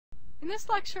In this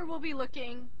lecture, we'll be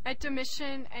looking at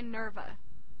Domitian and Nerva.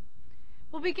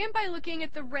 We'll begin by looking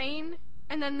at the reign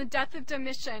and then the death of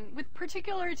Domitian, with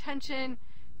particular attention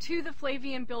to the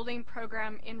Flavian building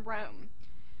program in Rome.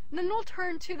 And then we'll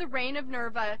turn to the reign of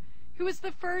Nerva, who was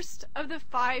the first of the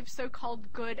 5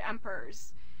 so-called good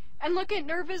emperors, and look at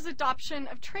Nerva's adoption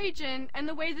of Trajan and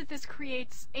the way that this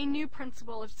creates a new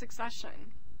principle of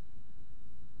succession.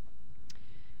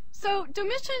 So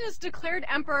Domitian is declared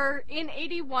emperor in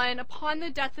 81 upon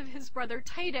the death of his brother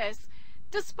Titus,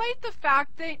 despite the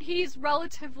fact that he's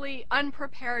relatively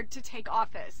unprepared to take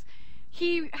office.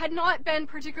 He had not been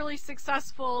particularly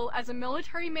successful as a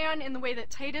military man in the way that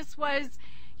Titus was.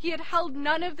 He had held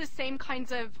none of the same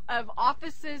kinds of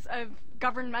offices, of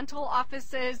governmental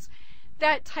offices,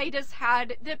 that Titus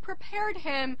had, that prepared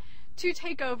him to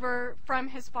take over from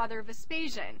his father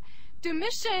Vespasian.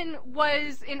 Domitian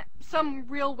was, in some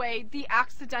real way, the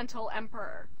accidental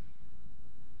emperor.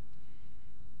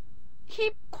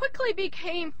 He quickly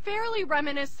became fairly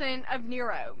reminiscent of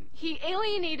Nero. He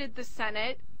alienated the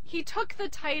Senate. He took the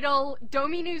title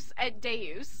Dominus et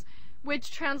Deus,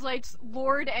 which translates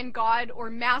Lord and God,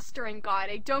 or Master and God.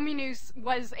 A Dominus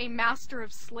was a master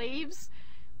of slaves.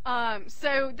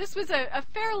 So this was a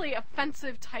fairly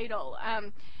offensive title.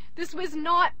 This was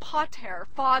not Pater,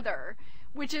 Father,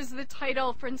 which is the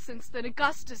title, for instance, that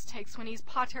Augustus takes when he's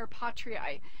Pater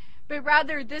Patriae. But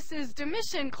rather, this is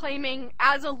Domitian claiming,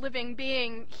 as a living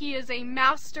being, he is a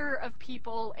master of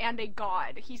people and a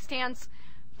god. He stands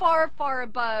far, far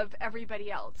above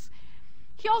everybody else.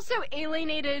 He also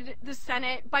alienated the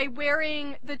Senate by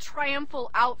wearing the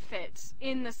triumphal outfit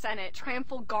in the Senate,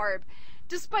 triumphal garb,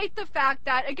 despite the fact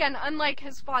that, again, unlike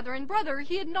his father and brother,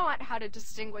 he had not had a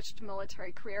distinguished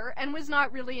military career and was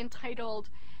not really entitled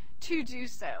to do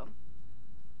so.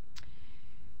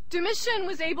 Domitian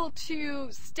was able to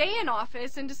stay in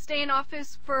office, and to stay in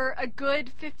office for a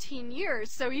good 15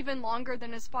 years, so even longer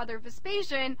than his father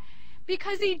Vespasian,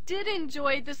 because he did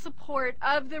enjoy the support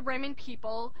of the Roman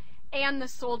people and the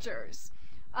soldiers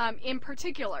in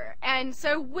particular. And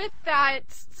so with that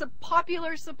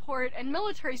popular support and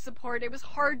military support, it was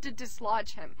hard to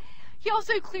dislodge him. He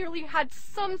also clearly had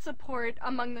some support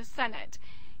among the Senate.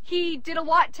 He did a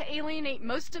lot to alienate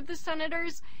most of the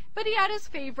senators, but he had his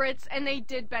favorites, and they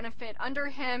did benefit under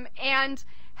him and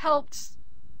helped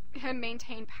him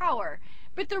maintain power.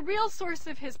 But the real source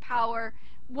of his power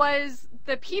was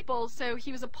the people, so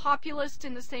he was a populist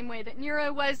in the same way that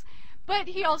Nero was, but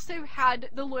he also had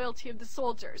the loyalty of the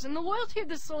soldiers. And the loyalty of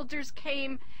the soldiers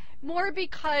came more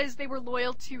because they were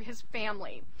loyal to his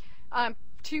family,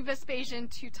 to Vespasian,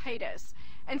 to Titus.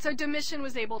 And so Domitian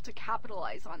was able to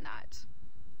capitalize on that.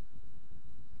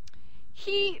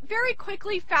 He very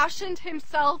quickly fashioned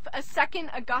himself a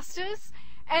second Augustus,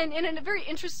 and in a very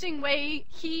interesting way,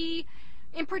 he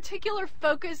in particular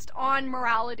focused on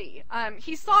morality.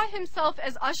 He saw himself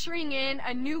as ushering in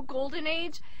a new golden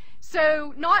age,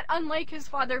 so not unlike his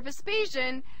father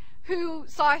Vespasian, who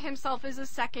saw himself as a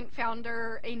second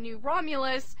founder, a new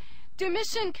Romulus.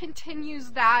 Domitian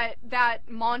continues that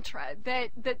mantra,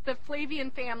 that the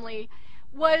Flavian family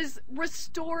was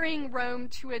restoring Rome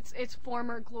to its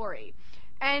former glory.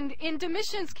 And in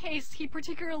Domitian's case, he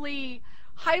particularly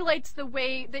highlights the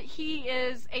way that he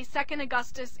is a second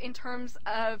Augustus in terms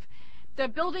of the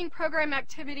building program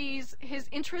activities, his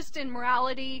interest in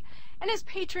morality, and his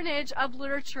patronage of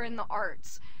literature and the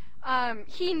arts.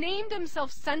 He named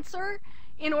himself censor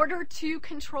in order to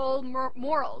control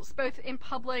morals, both in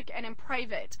public and in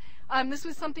private. This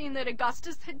was something that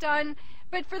Augustus had done,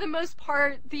 but for the most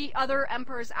part, the other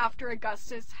emperors after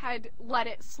Augustus had let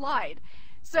it slide.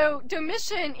 So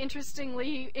Domitian,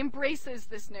 interestingly, embraces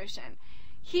this notion.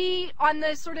 He, on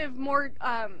the sort of more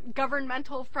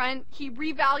governmental front, he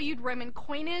revalued Roman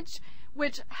coinage,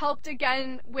 which helped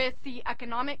again with the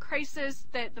economic crisis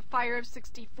that the fire of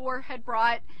 64 had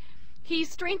brought. He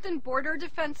strengthened border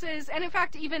defenses, and in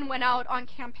fact even went out on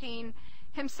campaign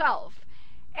himself.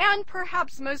 And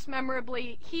perhaps most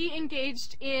memorably, he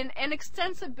engaged in an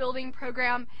extensive building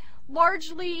program,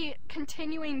 largely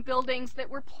continuing buildings that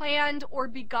were planned or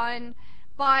begun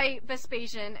by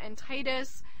Vespasian and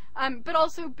Titus, but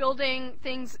also building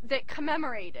things that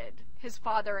commemorated his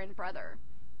father and brother.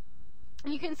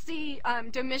 You can see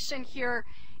Domitian here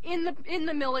in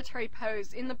the military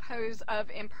pose, in the pose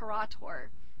of imperator.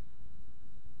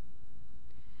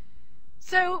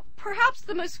 So perhaps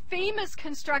the most famous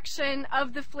construction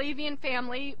of the Flavian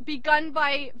family, begun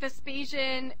by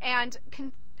Vespasian and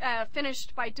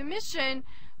finished by Domitian,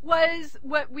 was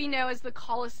what we know as the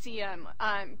Colosseum,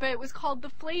 but it was called the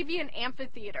Flavian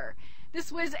Amphitheater.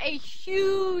 This was a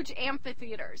huge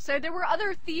amphitheater. So there were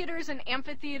other theaters and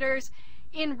amphitheaters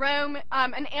in Rome,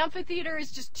 an amphitheater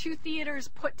is just two theaters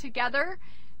put together,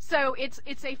 so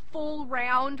it's a full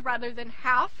round rather than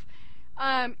half,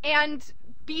 and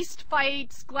beast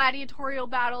fights, gladiatorial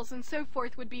battles, and so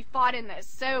forth would be fought in this.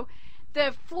 So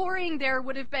the flooring there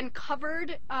would have been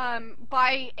covered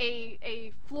by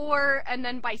a floor and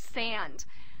then by sand.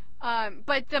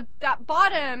 But that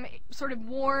bottom, sort of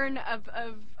worn of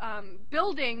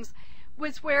buildings,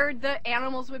 was where the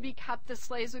animals would be kept, the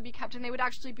slaves would be kept, and they would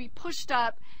actually be pushed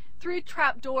up through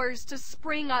trap doors to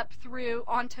spring up through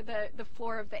onto the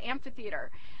floor of the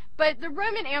amphitheater. But the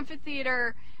Roman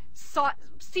amphitheater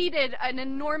seated an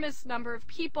enormous number of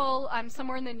people,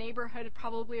 somewhere in the neighborhood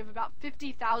probably of about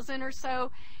 50,000 or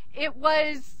so. It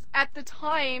was, at the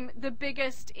time, the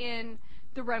biggest in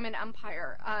the Roman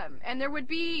Empire. And there would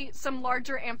be some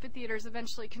larger amphitheaters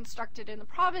eventually constructed in the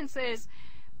provinces,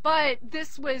 but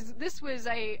this was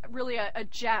really a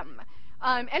gem.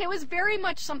 And it was very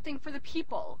much something for the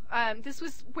people. This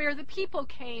was where the people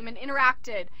came and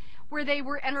interacted, where they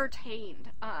were entertained.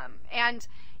 And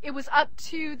it was up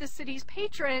to the city's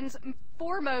patrons,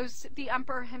 foremost the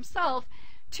emperor himself,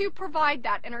 to provide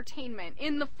that entertainment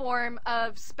in the form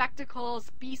of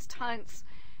spectacles, beast hunts,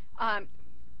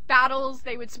 battles.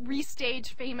 They would restage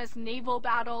famous naval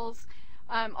battles,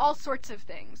 all sorts of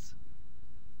things.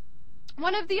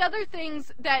 One of the other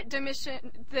things that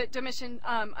Domitian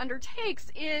undertakes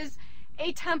is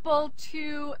a temple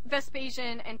to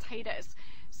Vespasian and Titus.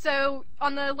 So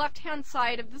on the left-hand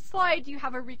side of the slide, you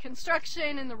have a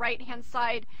reconstruction, and the right-hand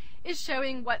side is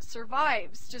showing what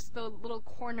survives, just the little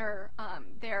corner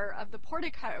there of the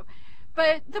portico.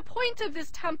 But the point of this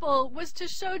temple was to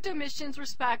show Domitian's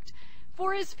respect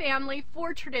for his family,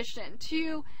 for tradition,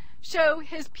 to show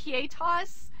his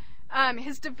pietas,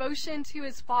 his devotion to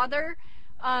his father,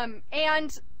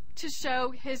 and to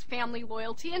show his family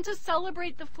loyalty, and to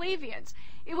celebrate the Flavians.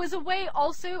 It was a way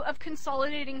also of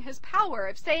consolidating his power,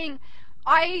 of saying,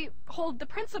 I hold the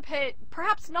principate,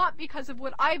 perhaps not because of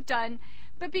what I've done,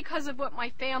 but because of what my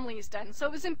family's done. So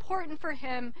it was important for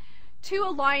him to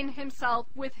align himself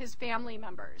with his family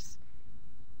members.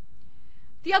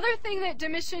 The other thing that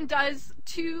Domitian does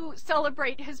to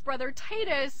celebrate his brother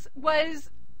Titus was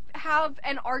have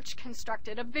an arch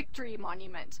constructed, a victory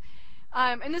monument.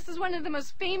 And this is one of the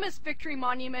most famous victory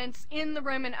monuments in the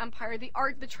Roman Empire,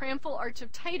 the Triumphal Arch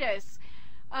of Titus.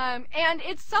 And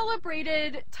it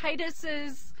celebrated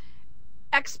Titus's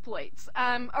exploits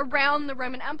around the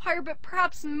Roman Empire, but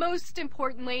perhaps most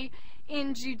importantly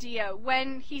in Judea,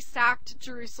 when he sacked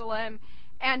Jerusalem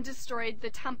and destroyed the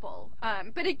temple.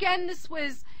 But again, this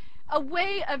was a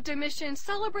way of Domitian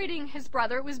celebrating his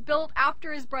brother. It was built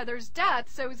after his brother's death,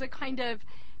 so it was a kind of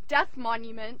death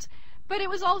monument. But it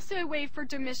was also a way for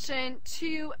Domitian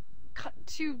to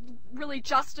really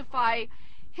justify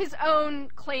his own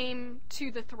claim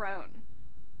to the throne.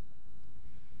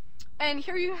 And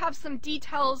here you have some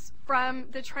details from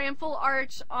the Triumphal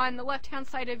Arch on the left-hand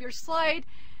side of your slide.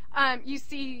 You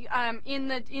see in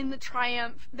the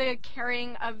triumph the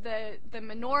carrying of the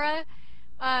menorah,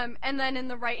 and then in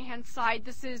the right-hand side,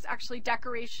 this is actually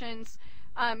decorations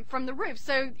from the roof.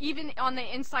 So even on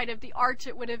the inside of the arch,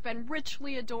 it would have been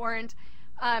richly adorned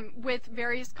with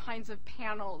various kinds of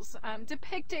panels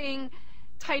depicting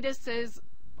Titus's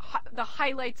the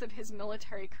highlights of his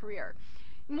military career.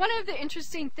 And one of the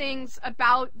interesting things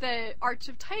about the Arch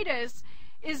of Titus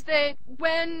is that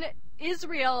when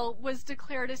Israel was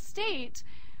declared a state,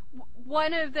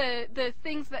 one of the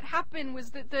things that happened was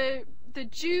that the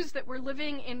Jews that were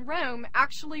living in Rome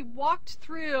actually walked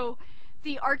through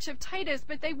the Arch of Titus,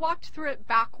 but they walked through it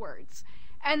backwards.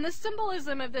 And the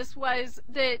symbolism of this was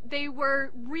that they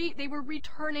were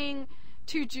returning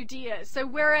to Judea. So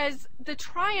whereas the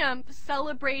triumph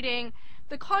celebrating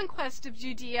the conquest of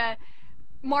Judea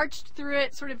marched through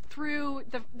it sort of through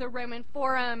the Roman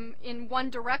Forum in one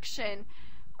direction,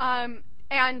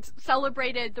 and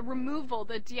celebrated the removal,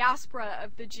 the diaspora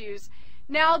of the Jews,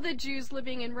 now the Jews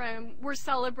living in Rome were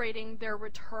celebrating their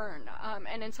return,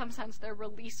 and in some sense their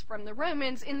release from the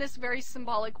Romans in this very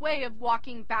symbolic way of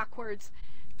walking backwards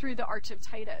through the Arch of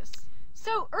Titus.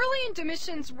 So early in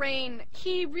Domitian's reign,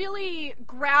 he really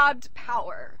grabbed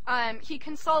power. He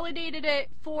consolidated it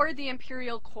for the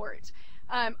imperial court.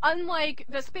 Unlike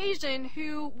Vespasian,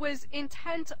 who was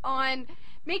intent on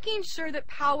making sure that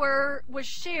power was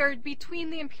shared between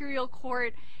the imperial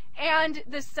court and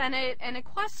the Senate and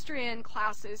equestrian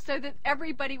classes so that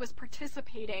everybody was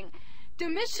participating,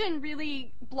 Domitian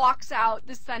really blocks out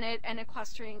the Senate and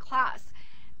equestrian class.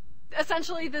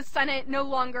 Essentially, the Senate no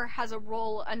longer has a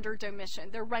role under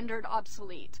Domitian. They're rendered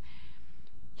obsolete.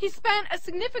 he spent a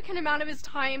significant amount of his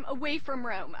time away from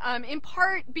Rome, in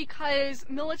part because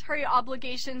military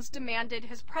obligations demanded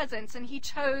his presence, and he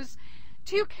chose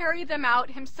to carry them out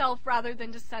himself rather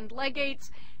than to send legates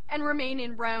and remain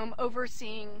in Rome,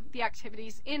 overseeing the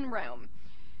activities in Rome.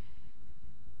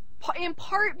 In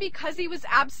part because he was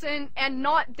absent and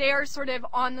not there sort of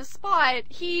on the spot,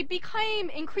 he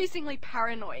became increasingly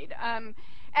paranoid.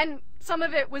 And some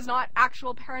of it was not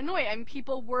actual paranoia. I mean,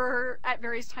 people were at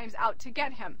various times out to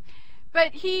get him.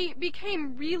 But he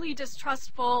became really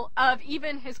distrustful of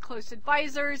even his close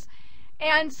advisors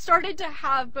and started to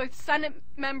have both Senate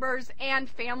members and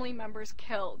family members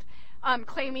killed,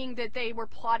 claiming that they were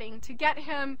plotting to get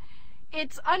him.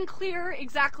 It's unclear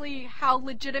exactly how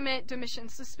legitimate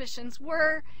Domitian's suspicions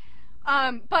were,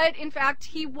 but in fact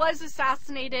he was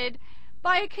assassinated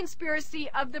by a conspiracy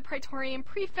of the Praetorian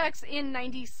prefects in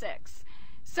 96.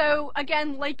 So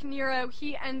again, like Nero,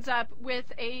 he ends up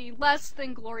with a less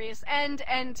than glorious end,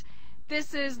 and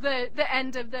this is the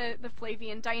end of the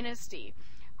Flavian dynasty.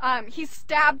 He's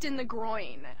stabbed in the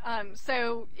groin,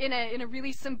 so in a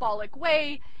really symbolic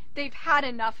way, they've had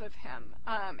enough of him.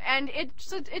 And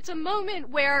it's a moment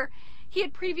where he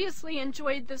had previously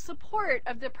enjoyed the support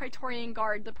of the Praetorian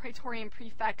Guard, the Praetorian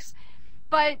prefects,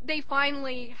 but they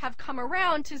finally have come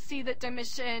around to see that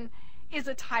Domitian is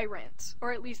a tyrant,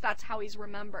 or at least that's how he's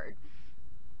remembered.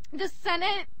 The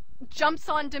Senate jumps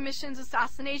on Domitian's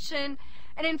assassination,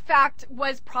 and in fact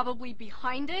was probably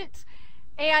behind it,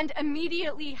 and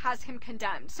immediately has him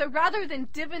condemned. So rather than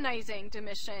divinizing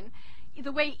Domitian,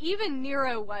 the way even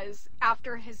Nero was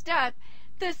after his death,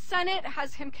 the Senate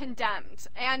has him condemned,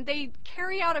 and they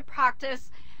carry out a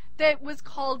practice that was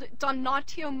called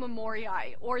damnatio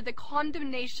memoriae, or the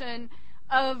condemnation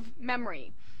of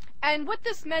memory. And what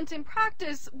this meant in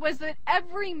practice was that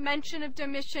every mention of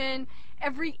Domitian,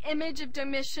 every image of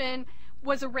Domitian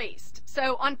was erased.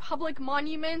 So on public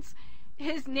monuments,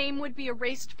 his name would be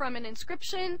erased from an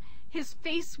inscription, his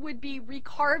face would be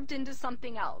recarved into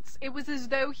something else. It was as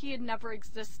though he had never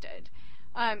existed.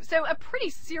 So a pretty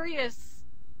serious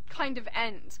kind of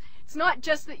end. It's not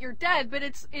just that you're dead, but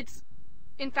it's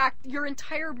in fact, your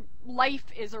entire life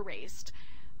is erased.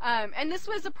 And this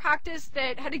was a practice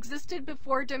that had existed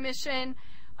before Domitian,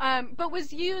 but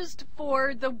was used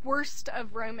for the worst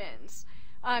of Romans,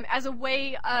 as a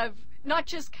way of not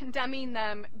just condemning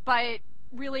them, but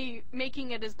really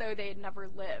making it as though they had never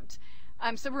lived.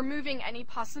 So removing any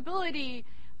possibility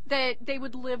that they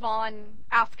would live on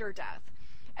after death.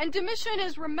 And Domitian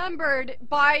is remembered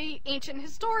by ancient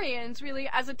historians really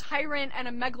as a tyrant and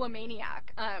a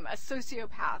megalomaniac, a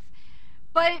sociopath.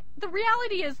 But the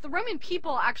reality is the Roman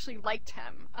people actually liked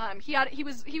him. He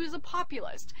was a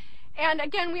populist. And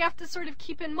again, we have to sort of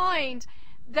keep in mind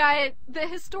that the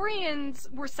historians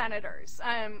were senators.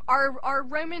 Our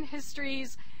Roman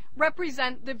histories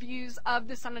represent the views of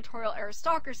the senatorial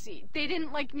aristocracy. They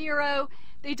didn't like Nero,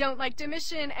 they don't like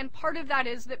Domitian, and part of that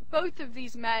is that both of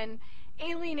these men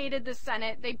alienated the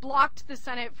Senate, they blocked the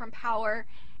Senate from power,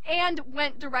 and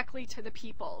went directly to the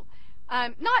people.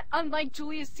 Not unlike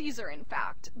Julius Caesar, in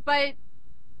fact, but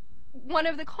one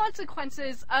of the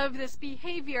consequences of this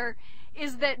behavior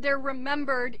is that they're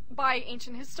remembered by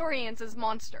ancient historians as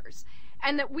monsters,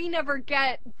 and that we never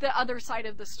get the other side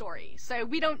of the story. So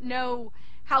we don't know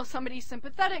how somebody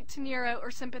sympathetic to Nero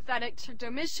or sympathetic to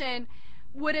Domitian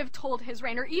would have told his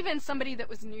reign, or even somebody that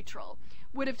was neutral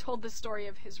would have told the story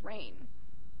of his reign.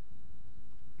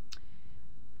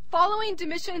 Following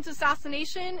Domitian's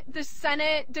assassination, the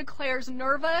Senate declares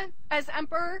Nerva as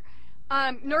emperor.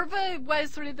 Nerva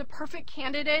was sort of the perfect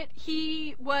candidate.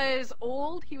 He was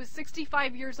old, he was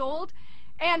 65 years old,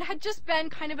 and had just been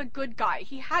kind of a good guy.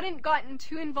 He hadn't gotten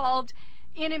too involved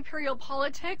in imperial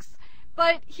politics,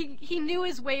 but he knew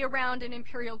his way around an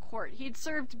imperial court. He'd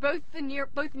served both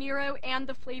Nero and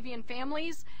the Flavian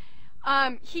families.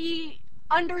 He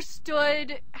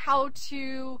understood how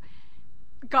to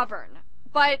govern,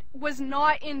 but was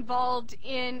not involved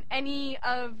in any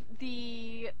of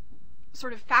the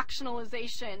sort of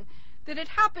factionalization that had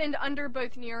happened under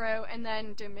both Nero and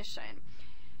then Domitian.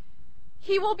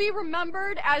 He will be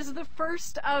remembered as the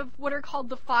first of what are called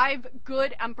the 5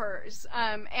 good emperors,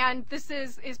 and this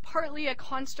is partly a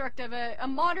construct of a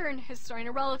modern historian,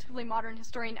 a relatively modern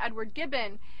historian, Edward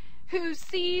Gibbon, who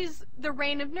sees the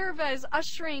reign of Nerva as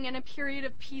ushering in a period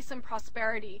of peace and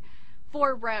prosperity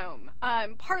for Rome.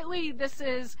 Partly this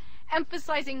is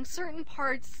emphasizing certain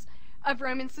parts of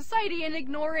Roman society and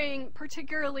ignoring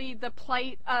particularly the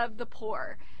plight of the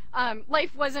poor.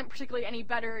 Life wasn't particularly any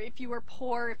better if you were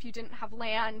poor, if you didn't have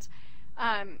land,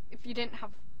 if you didn't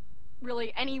have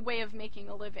really any way of making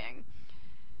a living.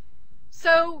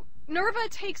 So Nerva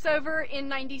takes over in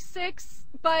 96,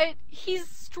 but he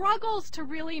struggles to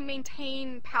really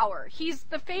maintain power. He's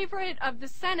the favorite of the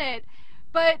Senate,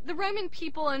 but the Roman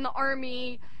people in the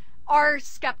army are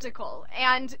skeptical,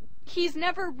 and he's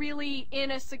never really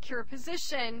in a secure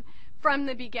position from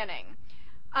the beginning.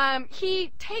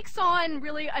 He takes on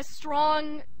really a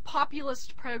strong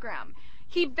populist program.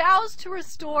 He vows to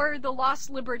restore the lost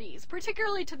liberties,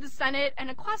 particularly to the Senate and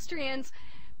equestrians,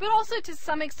 but also to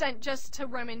some extent just to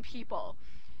Roman people.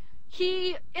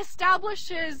 He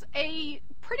establishes a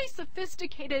pretty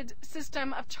sophisticated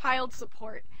system of child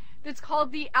support that's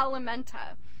called the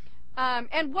alimenta.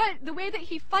 And the way that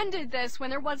he funded this when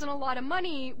there wasn't a lot of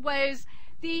money was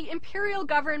the imperial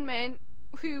government,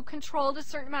 who controlled a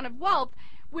certain amount of wealth,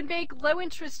 would make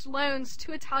low-interest loans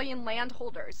to Italian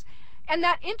landholders. And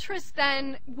that interest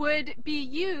then would be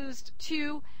used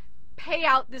to pay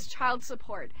out this child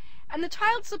support. And the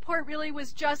child support really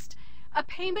was just a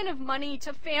payment of money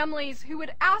to families who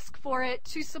would ask for it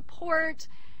to support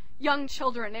young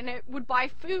children, and it would buy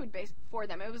food for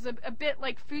them. It was a bit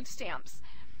like food stamps.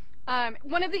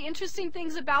 One of the interesting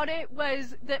things about it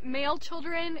was that male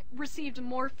children received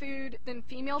more food than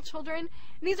female children.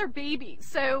 And these are babies,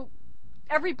 so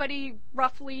everybody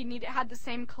roughly had the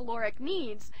same caloric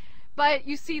needs. But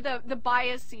you see the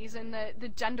biases and the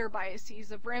gender biases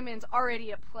of Romans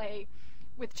already at play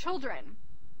with children.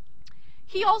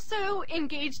 He also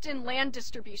engaged in land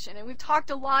distribution, and we've talked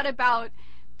a lot about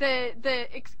the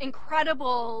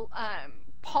incredible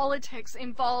politics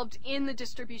involved in the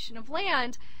distribution of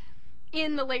land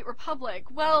in the late Republic.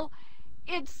 Well,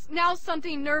 it's now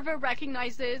something Nerva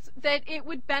recognizes that it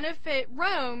would benefit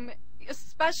Rome,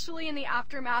 especially in the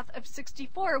aftermath of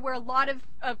 64, where a lot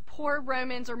of poor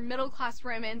Romans or middle-class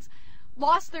Romans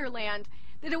lost their land,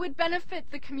 that it would benefit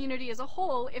the community as a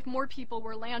whole if more people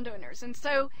were landowners. And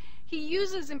so he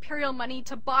uses imperial money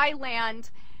to buy land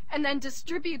and then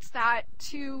distributes that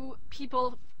to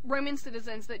people, Roman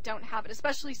citizens that don't have it,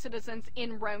 especially citizens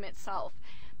in Rome itself.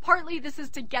 Partly this is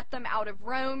to get them out of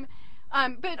Rome,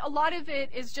 but a lot of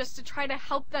it is just to try to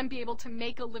help them be able to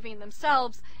make a living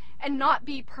themselves and not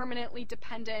be permanently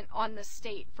dependent on the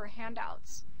state for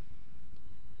handouts.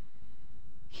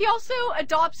 He also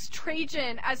adopts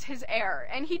Trajan as his heir,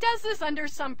 and he does this under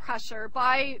some pressure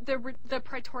by the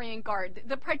Praetorian Guard.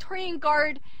 The Praetorian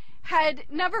Guard had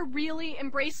never really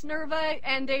embraced Nerva,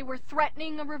 and they were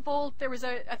threatening a revolt. There was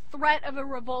a threat of a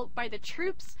revolt by the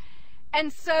troops.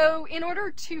 And so in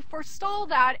order to forestall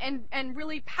that and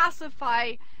really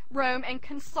pacify Rome and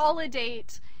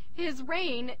consolidate his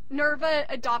reign, Nerva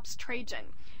adopts Trajan.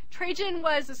 Trajan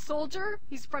was a soldier,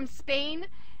 he's from Spain,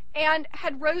 and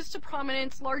had rose to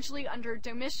prominence largely under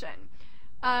Domitian.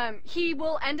 He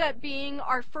will end up being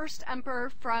our first emperor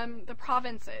from the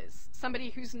provinces, somebody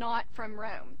who's not from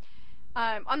Rome.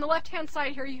 On the left-hand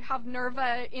side here you have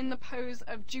Nerva in the pose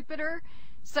of Jupiter.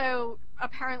 So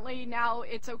apparently now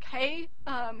it's okay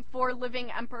for living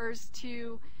emperors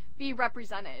to be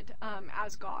represented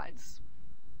as gods.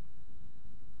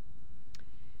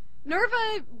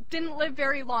 Nerva didn't live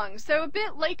very long, so a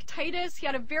bit like Titus, he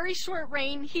had a very short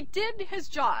reign. He did his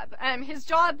job. His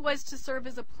job was to serve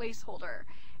as a placeholder,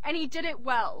 and he did it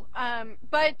well.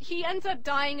 But he ends up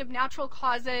dying of natural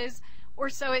causes, or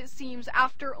so it seems,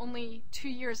 after only 2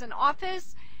 years in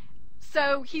office.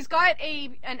 So he's got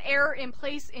an heir in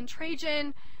place in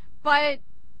Trajan,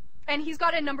 and he's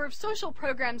got a number of social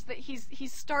programs that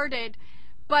he's started,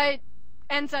 but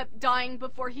ends up dying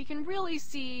before he can really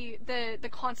see the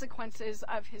consequences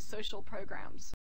of his social programs.